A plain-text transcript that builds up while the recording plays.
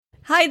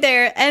Hi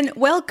there, and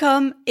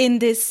welcome in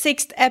this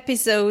 6th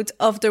episode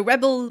of the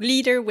Rebel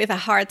Leader with a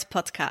Heart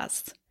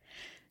podcast.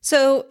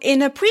 So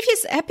in a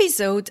previous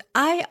episode,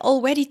 I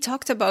already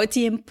talked about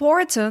the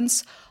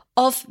importance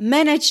of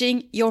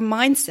managing your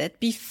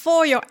mindset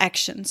before your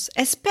actions,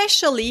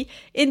 especially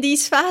in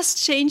these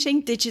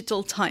fast-changing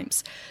digital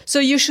times. So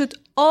you should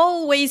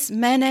always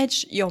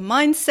manage your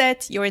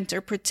mindset, your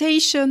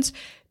interpretations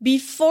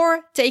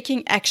before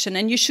taking action.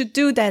 And you should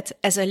do that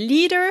as a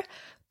leader,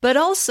 but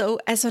also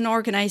as an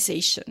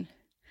organization.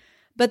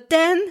 But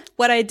then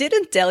what I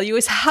didn't tell you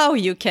is how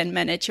you can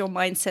manage your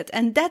mindset.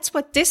 And that's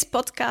what this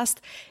podcast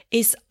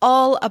is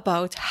all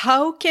about.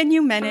 How can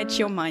you manage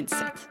your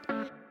mindset?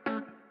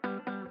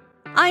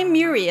 I'm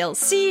Muriel,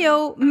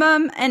 CEO,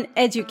 mom, and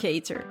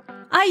educator.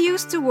 I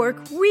used to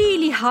work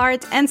really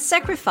hard and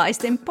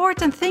sacrificed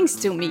important things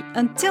to me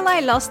until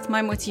I lost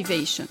my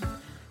motivation.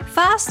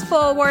 Fast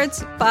forward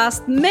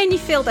past many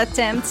failed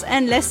attempts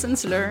and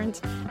lessons learned,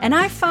 and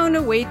I found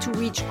a way to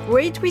reach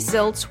great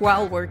results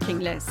while working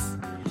less.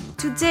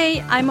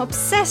 Today, I'm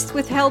obsessed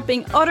with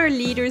helping other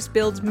leaders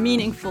build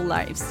meaningful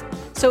lives.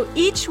 So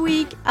each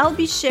week, I'll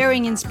be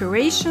sharing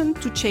inspiration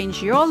to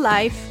change your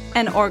life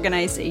and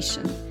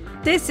organization.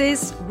 This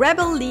is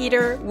Rebel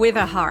Leader with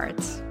a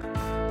Heart.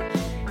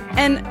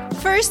 And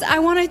first, I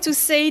wanted to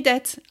say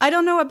that I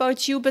don't know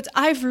about you, but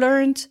I've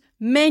learned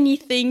many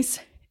things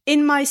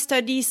in my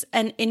studies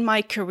and in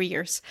my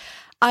careers.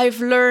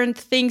 I've learned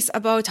things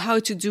about how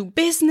to do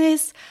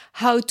business,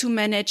 how to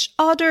manage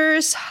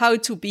others, how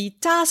to be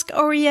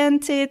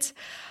task-oriented,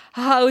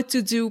 how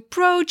to do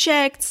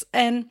projects,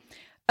 and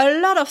a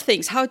lot of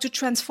things, how to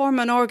transform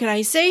an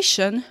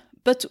organization.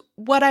 But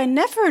what I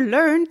never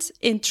learned,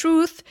 in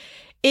truth,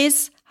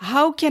 is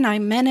how can I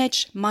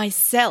manage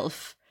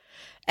myself?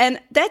 And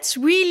that's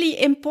really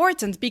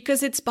important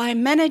because it's by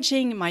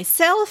managing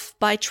myself,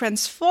 by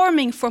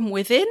transforming from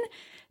within,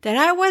 that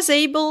I was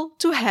able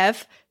to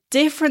have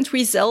different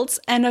results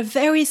and a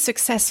very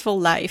successful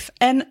life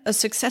and a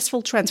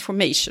successful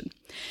transformation.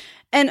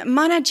 And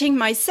managing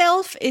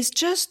myself is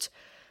just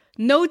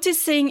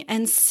noticing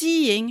and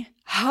seeing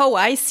how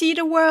I see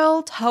the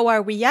world, how I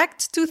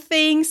react to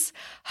things,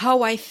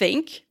 how I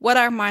think, what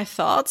are my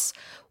thoughts,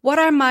 what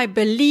are my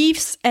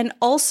beliefs, and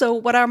also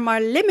what are my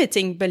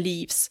limiting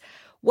beliefs.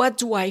 What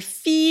do I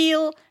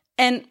feel?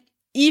 And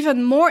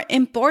even more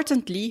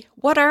importantly,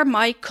 what are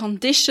my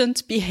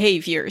conditioned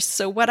behaviors?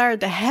 So what are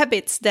the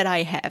habits that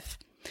I have?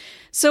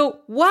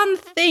 So one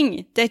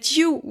thing that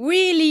you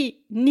really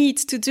need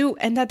to do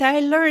and that I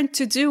learned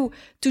to do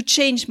to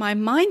change my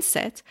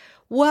mindset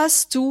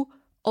was to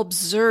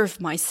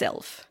observe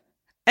myself.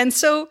 And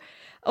so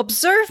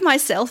observe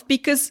myself,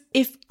 because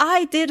if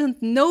I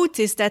didn't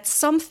notice that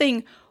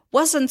something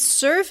wasn't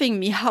serving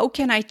me, how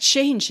can I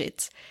change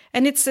it?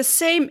 And it's the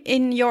same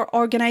in your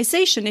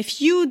organization. If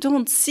you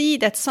don't see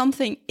that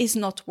something is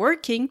not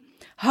working,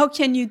 how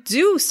can you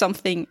do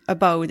something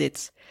about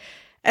it?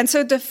 And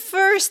so the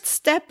first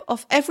step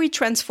of every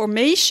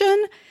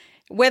transformation,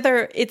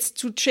 whether it's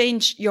to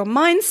change your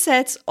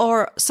mindset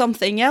or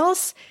something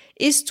else,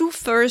 is to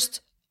first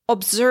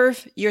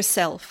observe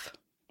yourself.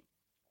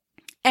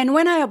 And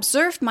when I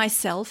observed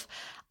myself,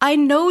 I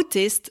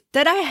noticed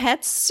that I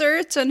had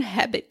certain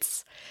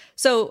habits.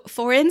 So,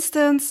 for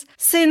instance,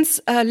 since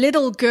a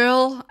little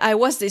girl, I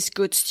was this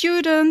good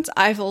student.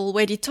 I've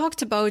already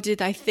talked about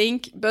it, I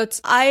think,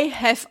 but I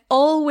have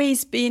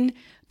always been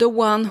the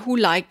one who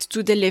liked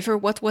to deliver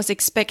what was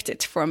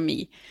expected from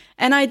me.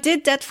 And I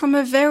did that from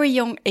a very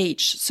young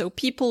age. So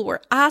people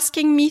were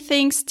asking me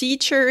things,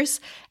 teachers,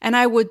 and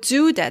I would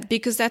do that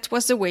because that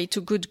was the way to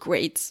good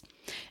grades.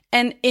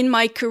 And in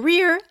my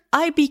career,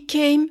 I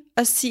became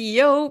a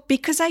CEO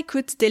because I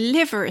could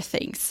deliver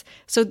things.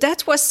 So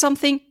that was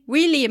something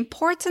really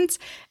important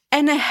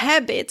and a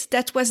habit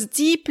that was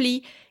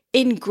deeply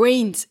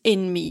ingrained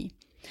in me.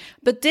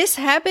 But this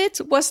habit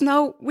was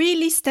now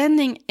really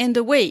standing in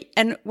the way.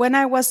 And when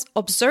I was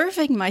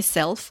observing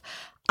myself,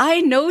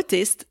 I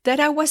noticed that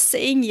I was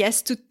saying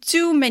yes to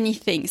too many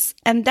things.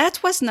 And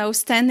that was now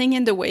standing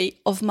in the way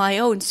of my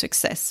own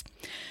success.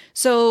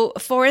 So,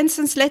 for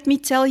instance, let me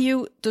tell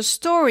you the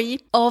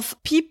story of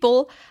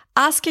people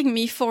asking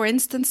me, for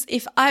instance,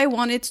 if I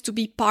wanted to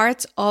be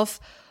part of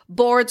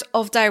board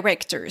of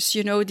directors.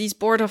 You know, these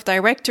board of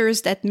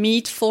directors that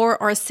meet 4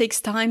 or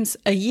 6 times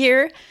a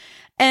year.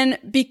 And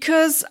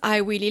because I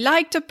really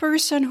liked the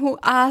person who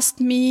asked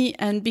me,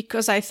 and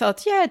because I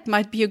thought, yeah, it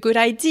might be a good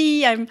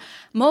idea, I'm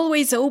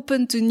always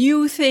open to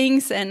new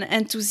things and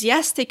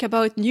enthusiastic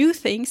about new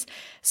things.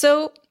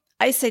 So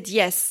I said,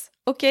 yes,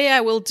 okay,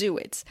 I will do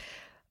it.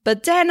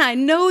 But then I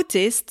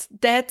noticed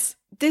that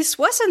this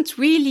wasn't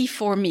really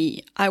for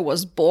me. I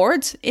was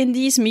bored in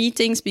these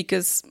meetings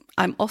because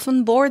I'm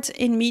often bored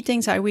in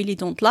meetings. I really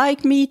don't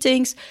like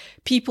meetings.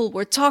 People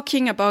were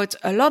talking about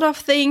a lot of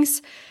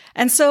things.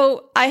 And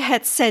so I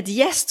had said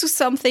yes to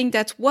something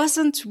that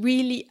wasn't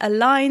really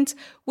aligned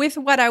with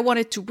what I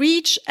wanted to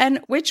reach and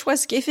which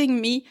was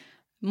giving me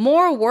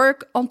more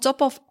work on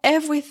top of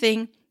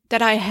everything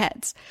that I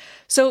had.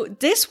 So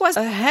this was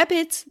a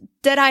habit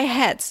that I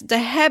had, the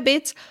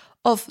habit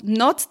of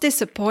not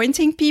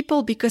disappointing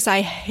people, because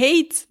I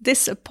hate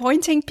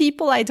disappointing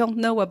people. I don't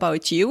know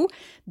about you.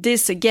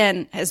 This,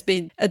 again, has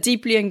been a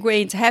deeply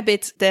ingrained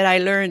habit that I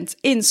learned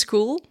in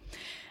school.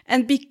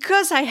 And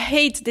because I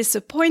hate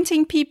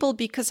disappointing people,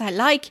 because I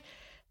like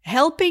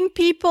helping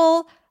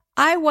people,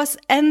 I was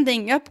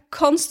ending up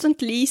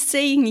constantly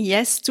saying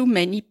yes to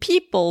many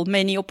people,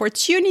 many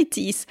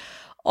opportunities,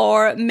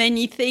 or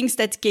many things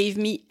that gave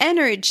me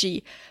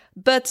energy.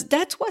 But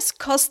that was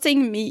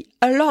costing me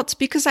a lot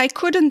because I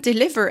couldn't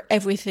deliver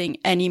everything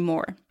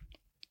anymore.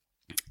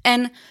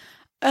 And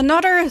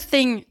another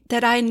thing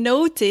that I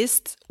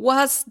noticed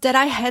was that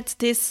I had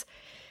this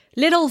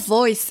little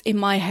voice in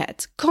my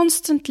head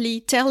constantly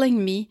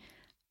telling me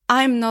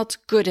I'm not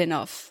good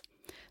enough.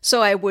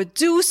 So I would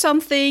do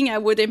something, I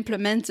would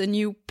implement a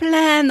new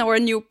plan or a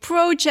new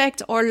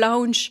project or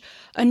launch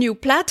a new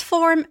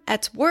platform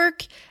at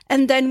work,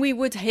 and then we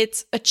would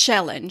hit a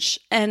challenge.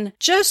 And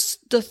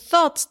just the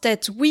thought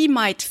that we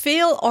might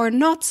fail or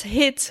not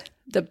hit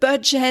the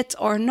budget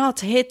or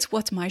not hit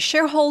what my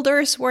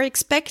shareholders were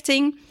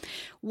expecting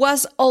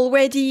was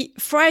already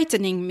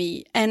frightening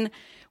me. And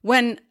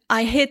when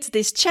I hit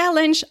this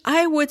challenge,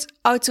 I would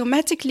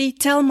automatically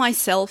tell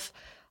myself,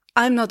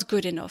 I'm not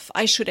good enough.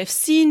 I should have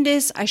seen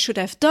this. I should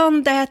have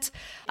done that.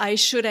 I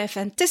should have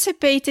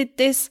anticipated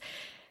this.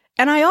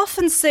 And I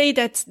often say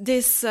that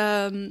this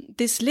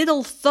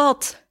little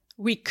thought,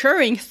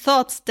 recurring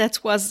thought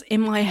that was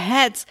in my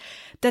head,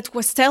 that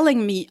was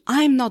telling me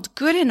I'm not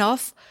good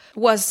enough,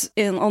 was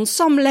on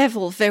some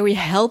level very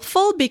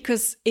helpful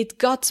because it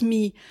got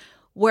me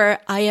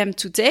where I am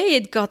today.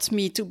 It got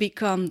me to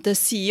become the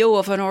CEO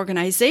of an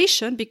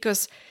organization,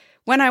 because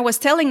when I was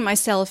telling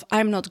myself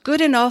I'm not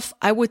good enough,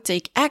 I would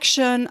take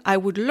action, I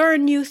would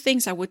learn new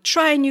things, I would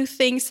try new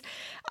things,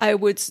 I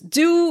would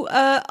do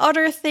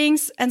other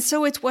things. And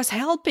so it was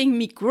helping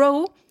me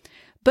grow,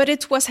 but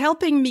it was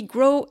helping me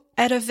grow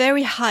at a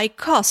very high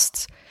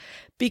cost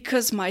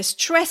because my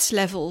stress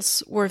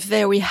levels were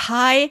very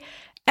high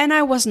and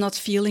I was not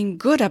feeling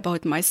good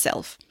about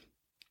myself.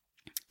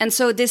 And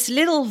so this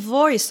little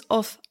voice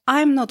of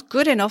I'm not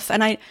good enough,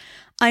 and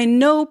I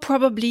know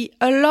probably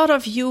a lot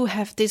of you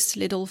have this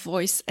little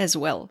voice as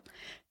well,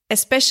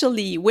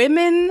 especially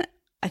women.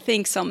 I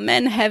think some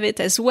men have it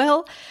as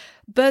well,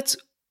 but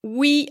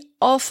we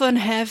often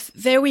have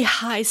very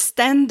high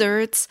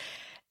standards.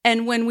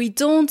 And when we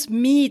don't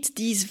meet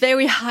these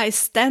very high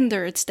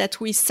standards that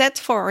we set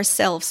for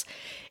ourselves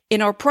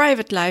in our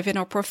private life, in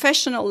our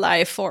professional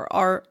life, for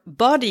our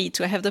body,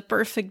 to have the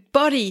perfect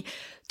body,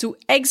 to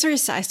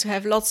exercise, to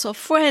have lots of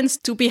friends,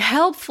 to be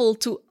helpful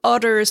to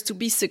others, to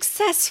be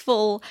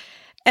successful.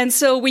 And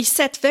so we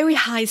set very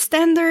high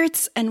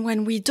standards. And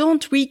when we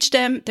don't reach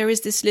them, there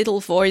is this little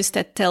voice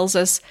that tells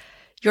us,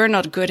 you're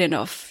not good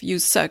enough. You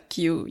suck.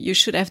 You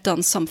should have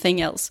done something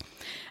else.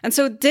 And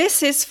so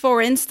this is,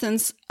 for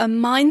instance, a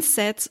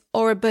mindset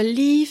or a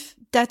belief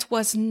that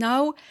was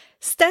now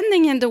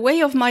standing in the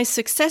way of my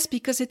success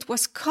because it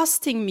was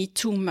costing me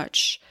too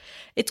much.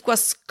 It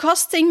was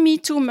costing me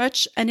too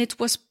much, and it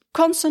was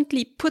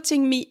constantly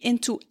putting me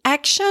into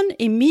action,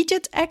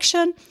 immediate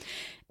action,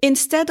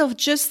 instead of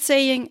just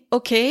saying,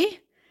 okay,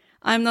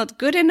 I'm not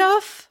good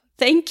enough.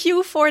 Thank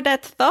you for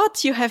that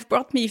thought. You have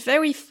brought me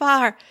very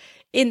far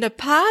in the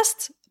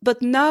past,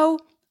 but now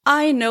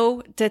I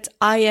know that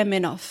I am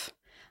enough.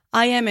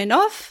 I am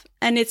enough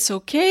and it's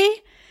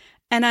okay.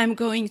 And I'm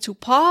going to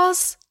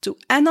pause, to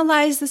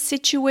analyze the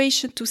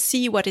situation, to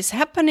see what is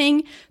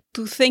happening,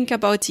 to think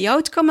about the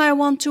outcome I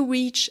want to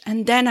reach,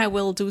 and then I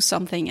will do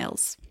something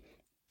else.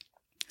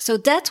 So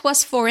that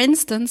was, for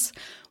instance,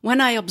 when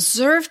I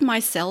observed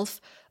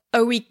myself,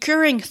 a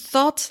recurring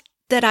thought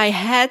that I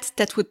had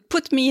that would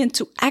put me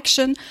into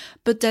action,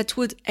 but that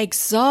would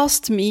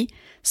exhaust me,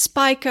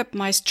 spike up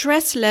my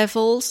stress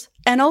levels,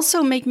 and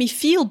also make me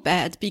feel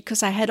bad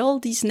because I had all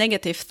these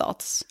negative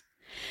thoughts.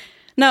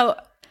 Now,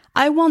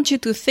 I want you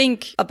to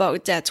think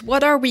about that.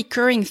 What are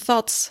recurring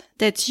thoughts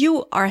that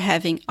you are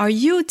having? Are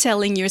you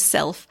telling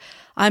yourself,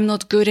 I'm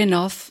not good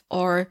enough,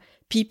 or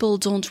people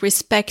don't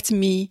respect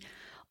me,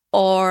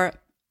 or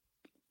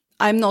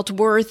I'm not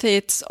worth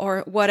it,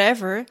 or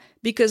whatever?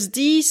 Because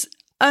these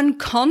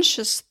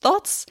unconscious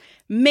thoughts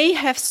may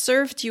have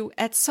served you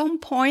at some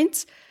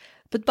point,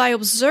 but by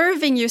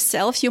observing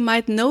yourself, you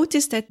might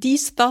notice that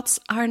these thoughts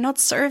are not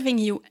serving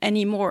you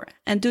anymore,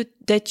 and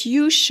that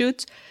you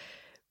should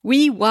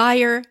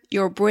rewire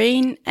your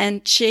brain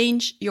and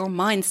change your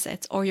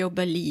mindset or your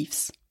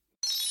beliefs.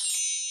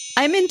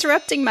 I'm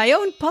interrupting my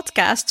own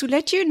podcast to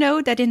let you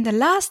know that in the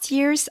last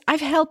years,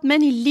 I've helped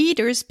many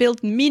leaders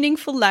build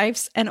meaningful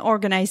lives and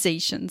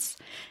organizations.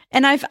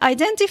 And I've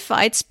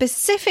identified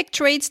specific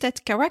traits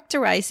that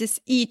characterizes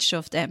each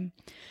of them.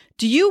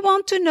 Do you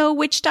want to know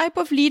which type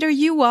of leader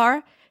you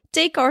are?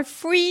 Take our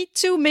free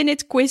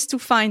 2-minute quiz to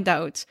find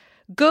out.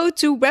 Go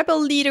to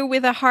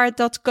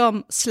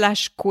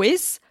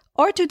rebelleaderwithaheart.com/quiz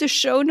or to the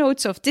show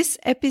notes of this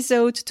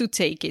episode to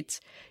take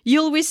it.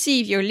 You'll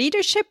receive your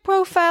leadership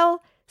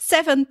profile,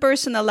 7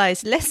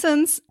 personalized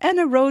lessons, and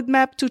a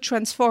roadmap to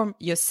transform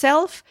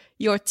yourself,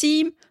 your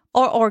team,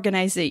 or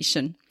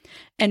organization.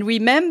 And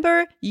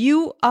remember,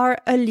 you are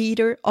a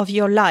leader of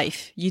your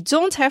life. You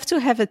don't have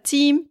to have a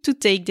team to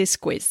take this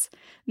quiz.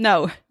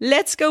 Now,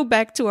 let's go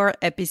back to our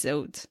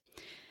episode.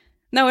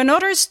 Now,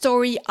 another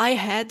story I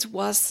had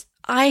was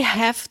I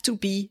have to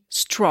be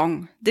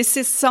strong. This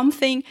is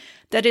something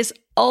that is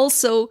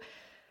also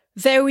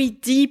very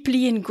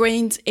deeply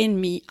ingrained in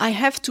me. I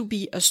have to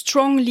be a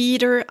strong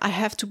leader. I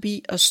have to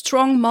be a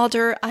strong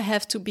mother. I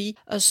have to be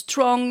a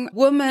strong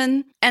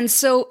woman. And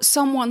so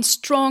someone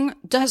strong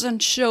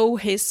doesn't show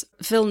his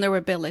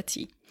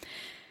vulnerability.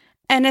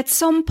 And at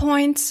some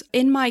point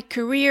in my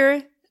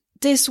career,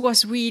 this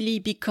was really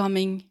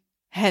becoming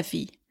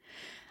heavy.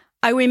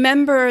 I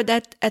remember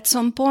that at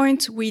some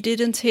point we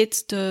didn't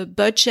hit the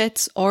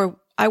budget, or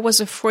I was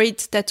afraid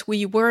that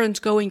we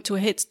weren't going to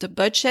hit the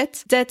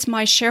budget that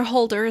my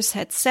shareholders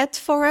had set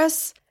for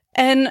us.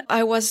 And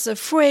I was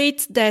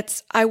afraid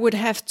that I would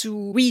have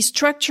to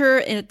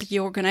restructure the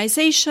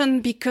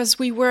organization because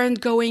we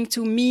weren't going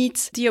to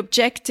meet the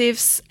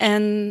objectives,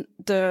 and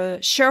the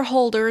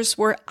shareholders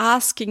were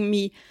asking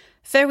me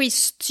very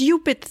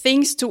stupid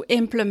things to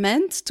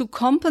implement to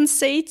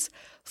compensate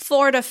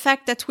for the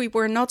fact that we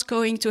were not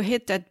going to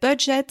hit that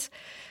budget.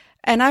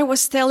 And I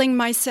was telling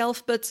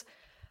myself, but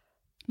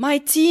my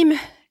team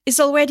is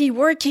already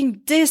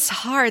working this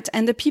hard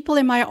and the people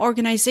in my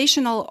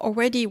organization are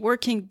already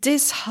working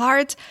this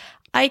hard.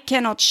 I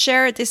cannot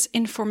share this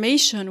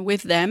information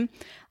with them.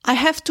 I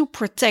have to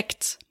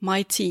protect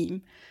my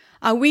team.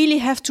 I really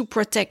have to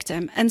protect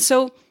them. And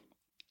so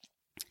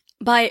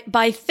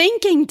by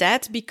thinking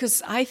that,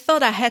 because I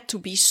thought I had to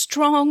be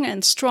strong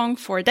and strong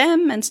for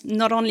them, and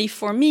not only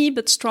for me,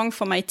 but strong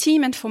for my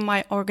team and for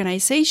my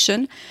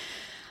organization.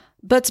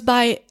 But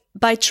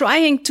by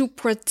trying to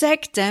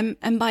protect them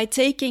and by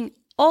taking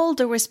all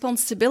the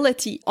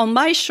responsibility on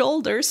my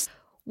shoulders,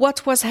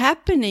 what was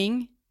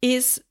happening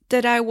is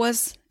that I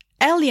was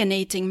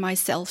alienating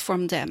myself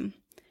from them.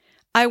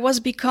 I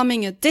was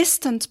becoming a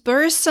distant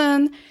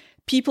person.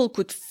 People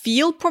could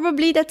feel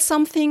probably that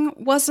something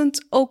wasn't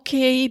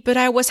okay, but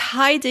I was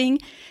hiding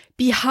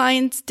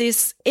behind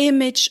this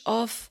image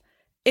of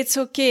it's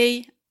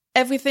okay,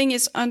 everything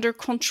is under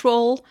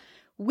control,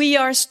 we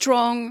are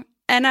strong,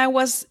 and I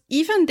was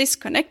even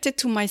disconnected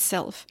to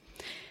myself.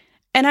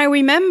 And I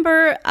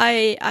remember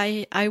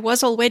I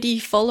was already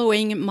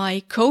following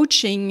my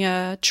coaching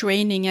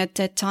training at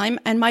that time,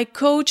 and my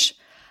coach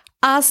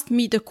asked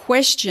me the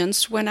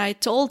questions when I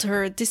told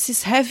her, this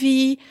is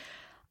heavy,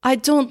 I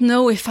don't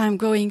know if I'm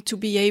going to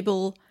be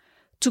able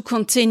to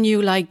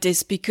continue like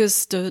this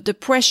because the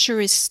pressure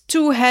is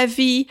too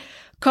heavy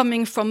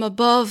coming from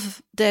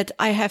above, that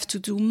I have to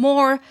do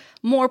more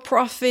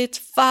profit,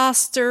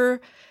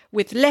 faster,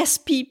 with less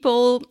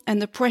people,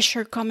 and the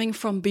pressure coming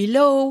from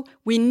below.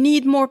 We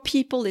need more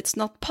people. It's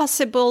not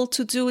possible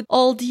to do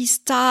all these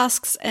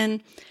tasks.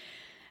 And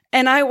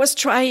I was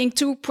trying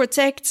to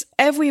protect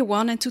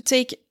everyone and to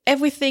take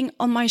everything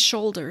on my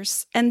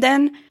shoulders. And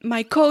then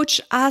my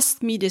coach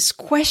asked me this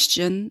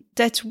question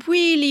that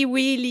really,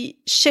 really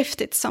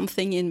shifted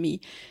something in me.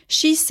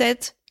 She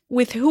said,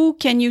 with who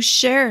can you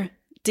share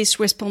this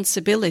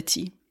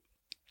responsibility?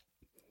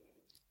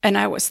 And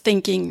I was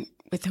thinking,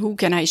 with who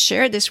can I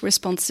share this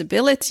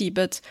responsibility?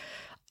 But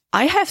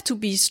I have to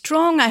be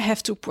strong. I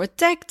have to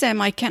protect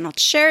them. I cannot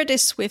share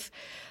this with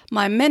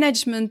my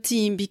management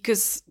team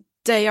because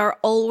they are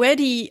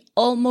already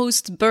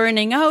almost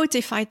burning out.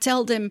 If I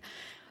tell them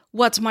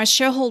what my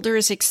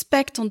shareholders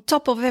expect on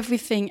top of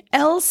everything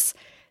else,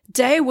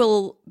 they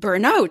will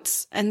burn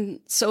out. And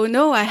so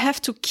no, I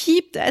have to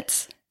keep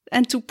that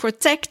and to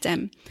protect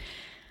them.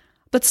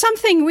 But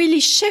something really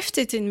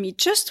shifted in me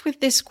just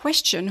with this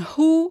question,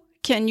 who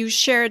can you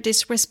share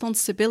this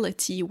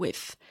responsibility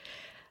with?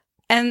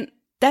 And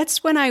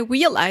that's when I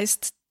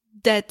realized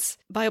that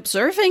by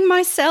observing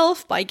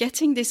myself, by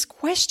getting this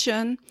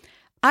question,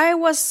 I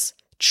was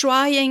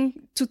trying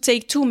to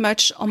take too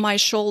much on my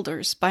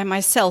shoulders by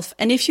myself.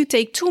 And if you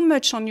take too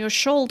much on your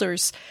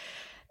shoulders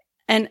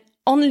and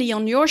only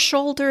on your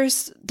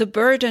shoulders, the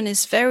burden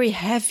is very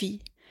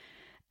heavy.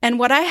 And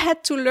what I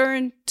had to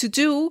learn to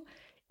do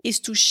is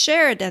to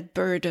share that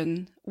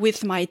burden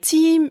with my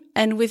team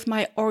and with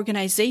my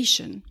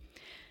organization.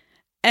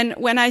 And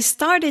when I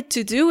started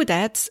to do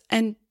that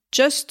and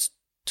just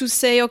to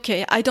say,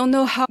 okay, I don't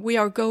know how we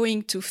are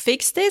going to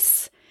fix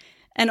this.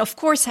 And of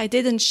course, I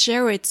didn't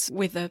share it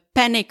with a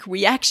panic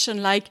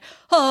reaction like,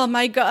 oh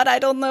my God, I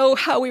don't know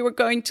how we were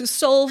going to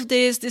solve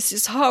this. This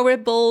is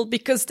horrible.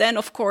 Because then,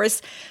 of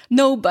course,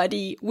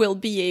 nobody will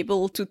be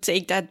able to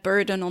take that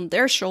burden on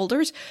their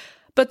shoulders.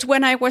 But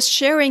when I was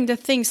sharing the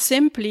thing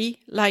simply,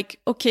 like,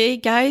 okay,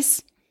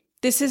 guys,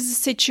 this is the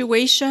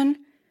situation.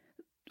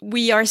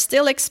 We are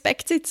still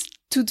expected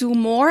to do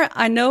more.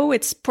 I know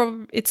it's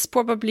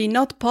probably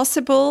not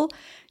possible.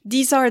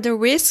 These are the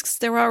risks.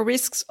 There are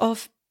risks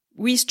of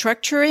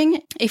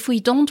restructuring if we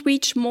don't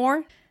reach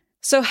more.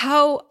 So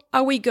how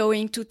are we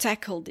going to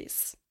tackle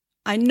this?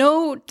 I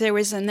know there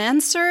is an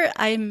answer.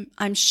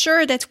 I'm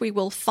sure that we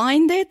will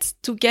find it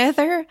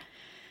together,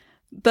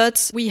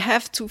 but we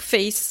have to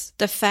face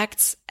the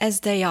facts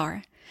as they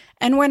are.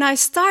 And when I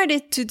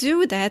started to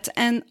do that,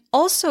 and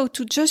also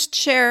to just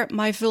share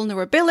my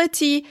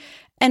vulnerability,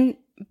 and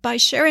by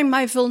sharing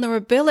my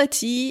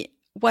vulnerability,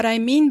 what I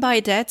mean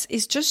by that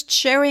is just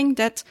sharing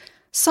that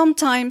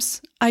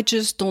sometimes I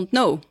just don't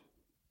know.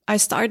 I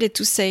started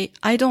to say,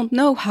 I don't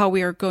know how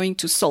we are going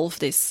to solve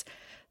this,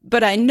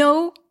 but I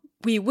know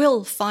we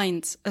will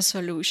find a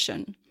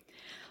solution.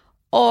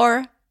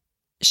 Or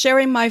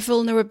sharing my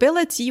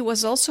vulnerability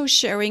was also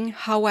sharing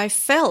how I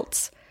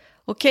felt.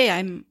 Okay,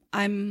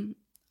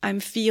 I'm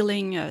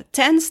feeling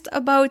tensed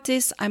about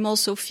this. I'm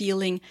also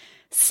feeling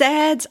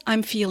sad.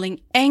 I'm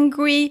feeling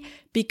angry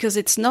because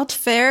it's not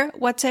fair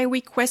what they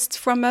request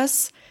from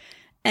us.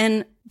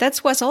 And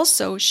that was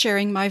also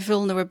sharing my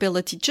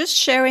vulnerability, just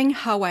sharing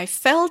how I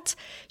felt,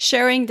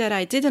 sharing that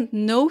I didn't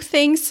know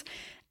things,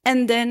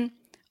 and then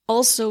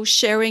also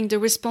sharing the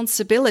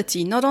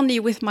responsibility, not only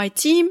with my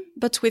team,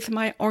 but with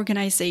my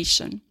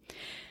organization.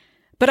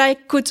 But I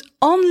could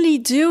only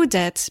do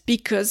that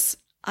because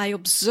I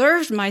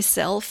observed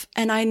myself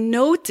and I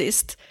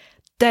noticed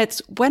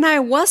that when I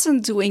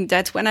wasn't doing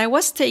that, when I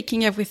was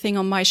taking everything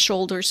on my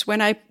shoulders,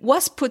 when I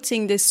was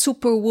putting this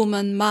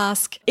superwoman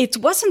mask, it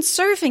wasn't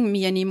serving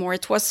me anymore.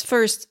 It was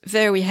first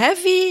very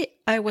heavy.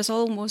 I was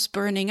almost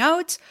burning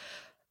out,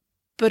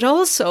 but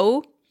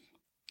also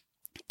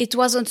it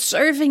wasn't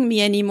serving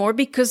me anymore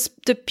because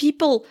the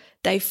people,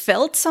 they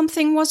felt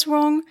something was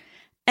wrong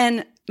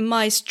and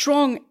my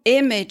strong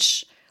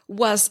image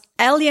was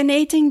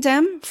alienating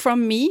them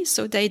from me.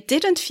 So they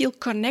didn't feel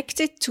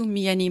connected to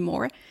me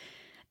anymore.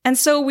 And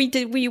so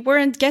we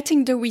weren't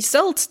getting the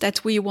results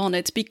that we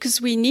wanted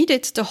because we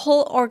needed the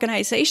whole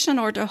organization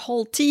or the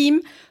whole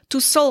team to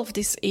solve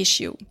this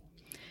issue.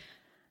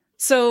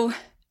 So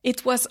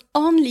it was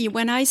only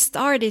when I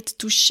started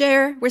to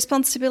share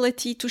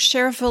responsibility, to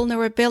share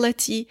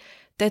vulnerability,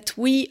 that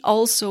we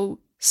also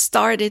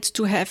started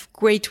to have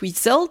great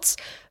results,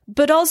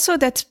 but also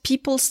that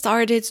people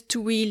started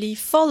to really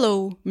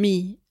follow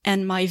me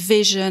and my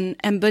vision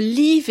and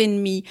believe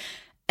in me.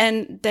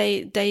 And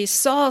they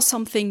saw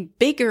something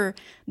bigger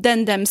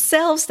than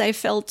themselves. They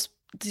felt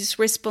this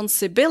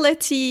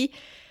responsibility.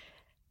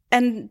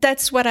 And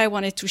that's what I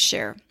wanted to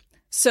share.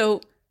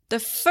 So the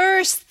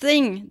first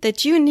thing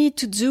that you need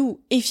to do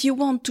if you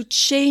want to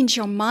change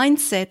your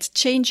mindset,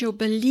 change your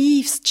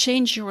beliefs,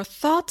 change your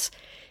thoughts,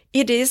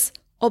 it is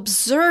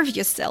observe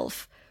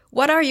yourself.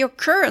 What are your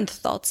current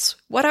thoughts?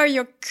 What are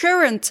your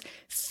current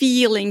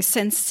feelings,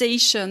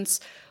 sensations?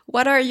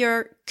 What are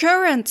your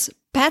current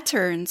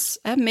patterns?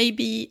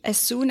 Maybe as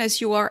soon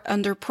as you are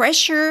under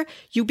pressure,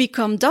 you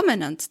become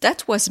dominant.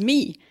 That was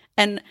me.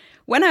 And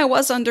when I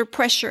was under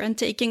pressure and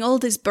taking all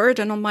this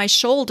burden on my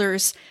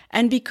shoulders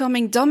and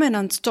becoming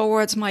dominant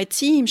towards my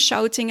team,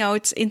 shouting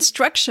out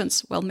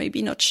instructions, well,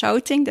 maybe not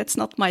shouting, that's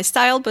not my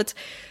style, but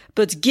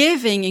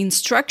giving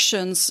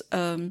instructions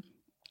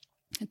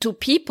to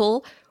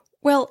people,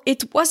 well,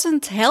 it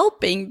wasn't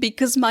helping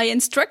because my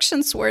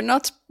instructions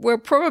were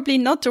probably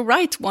not the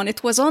right one.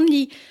 It was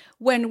only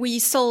when we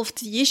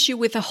solved the issue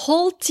with the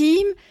whole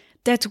team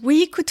that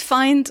we could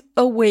find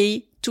a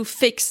way to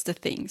fix the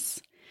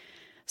things.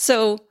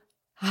 So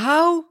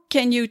how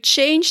can you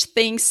change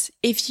things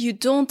if you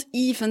don't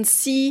even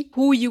see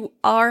who you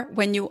are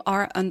when you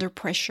are under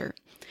pressure?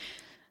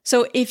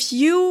 So if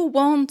you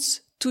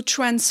want to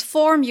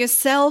transform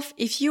yourself,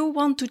 if you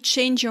want to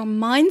change your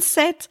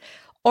mindset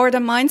or the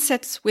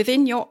mindsets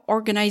within your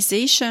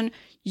organization,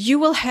 you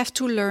will have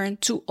to learn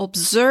to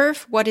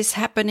observe what is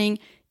happening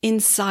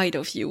inside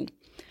of you.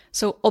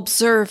 So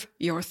observe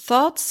your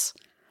thoughts,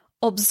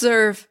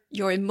 observe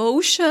your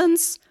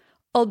emotions,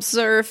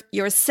 observe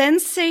your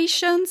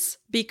sensations,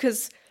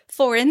 because,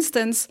 for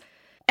instance,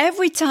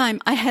 every time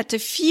I had the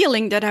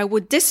feeling that I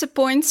would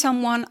disappoint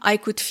someone, I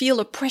could feel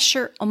a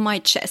pressure on my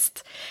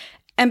chest.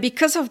 And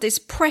because of this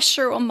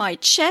pressure on my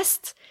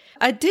chest,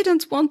 I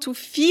didn't want to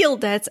feel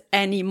that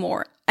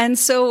anymore. And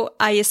so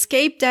I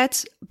escaped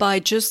that by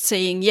just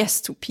saying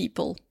yes to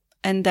people.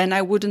 And then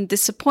I wouldn't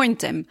disappoint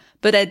them.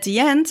 But at the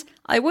end,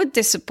 I would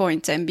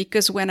disappoint them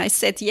because when I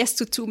said yes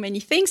to too many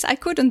things, I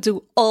couldn't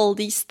do all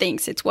these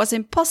things. It was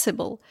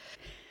impossible.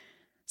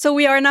 So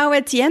we are now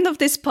at the end of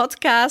this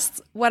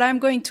podcast. What I'm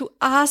going to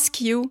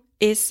ask you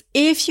is,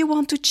 if you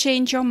want to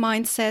change your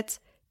mindset,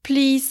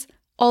 please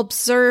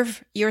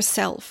observe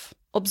yourself.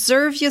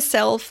 Observe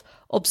yourself,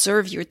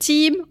 observe your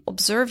team,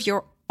 observe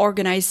your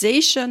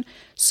organization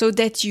so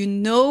that you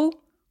know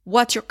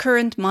what your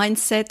current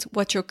mindset,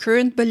 what your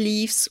current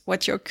beliefs,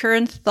 what your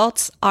current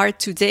thoughts are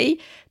today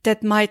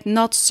that might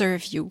not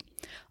serve you.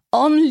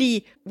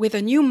 Only with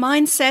a new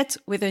mindset,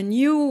 with a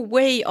new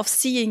way of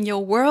seeing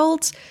your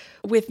world,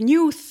 with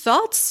new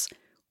thoughts,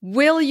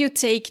 will you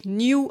take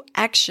new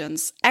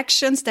actions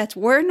that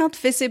were not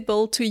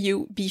visible to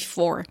you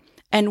before.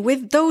 And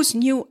with those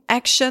new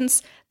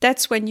actions,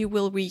 that's when you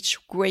will reach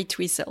great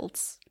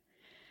results.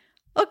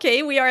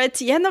 Okay, we are at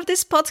the end of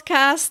this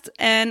podcast,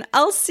 and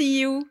I'll see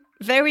you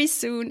very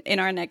soon in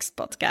our next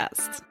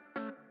podcast.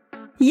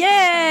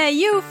 Yeah,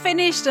 you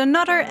finished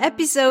another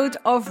episode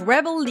of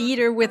Rebel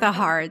Leader with a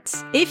Heart.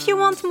 If you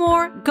want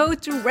more, go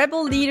to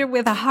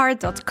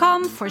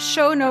rebelleaderwithaheart.com for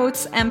show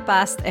notes and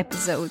past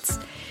episodes.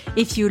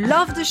 If you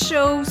love the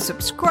show,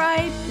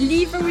 subscribe,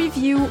 leave a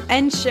review,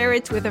 and share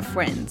it with a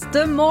friend.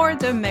 The more,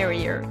 the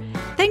merrier.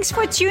 Thanks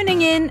for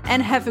tuning in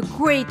and have a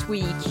great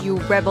week, you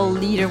Rebel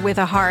Leader with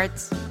a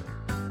Heart.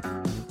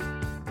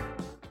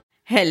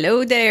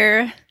 Hello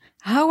there.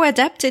 How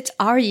adapted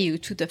are you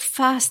to the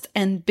fast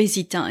and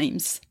busy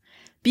times?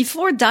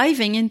 Before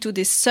diving into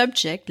this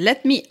subject,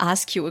 let me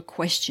ask you a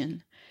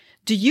question.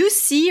 Do you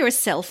see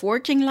yourself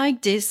working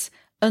like this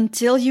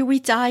until you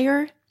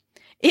retire?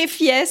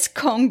 If yes,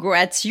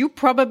 congrats, you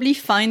probably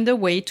find a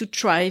way to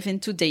thrive in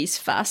today's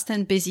fast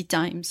and busy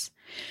times.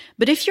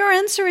 But if your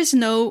answer is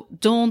no,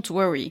 don't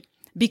worry,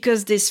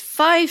 because this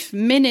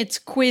 5-minute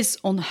quiz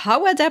on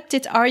how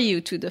adapted are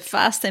you to the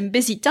fast and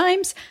busy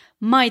times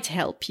might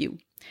help you.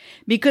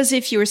 Because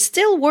if you're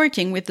still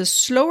working with the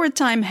slower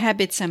time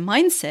habits and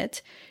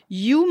mindset,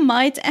 you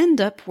might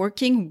end up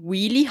working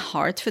really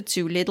hard for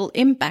too little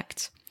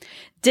impact.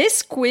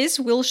 This quiz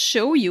will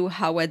show you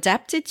how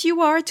adapted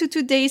you are to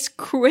today's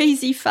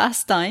crazy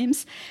fast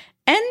times,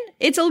 and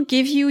it'll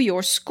give you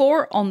your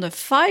score on the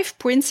 5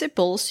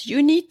 principles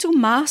you need to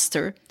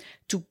master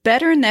to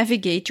better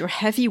navigate your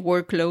heavy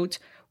workload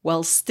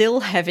while still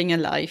having a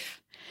life.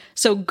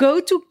 So go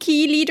to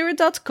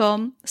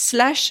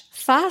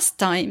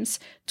keyleader.com/fasttimes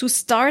to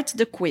start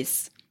the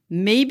quiz.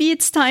 Maybe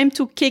it's time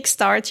to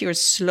kickstart your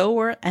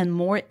slower and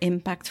more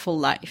impactful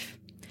life.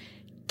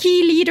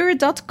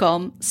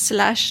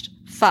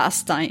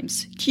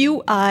 keyleader.com/fasttimes.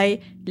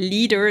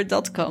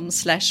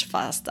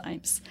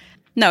 keyleader.com/fasttimes.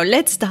 Now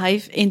let's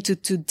dive into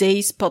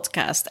today's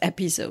podcast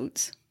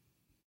episode.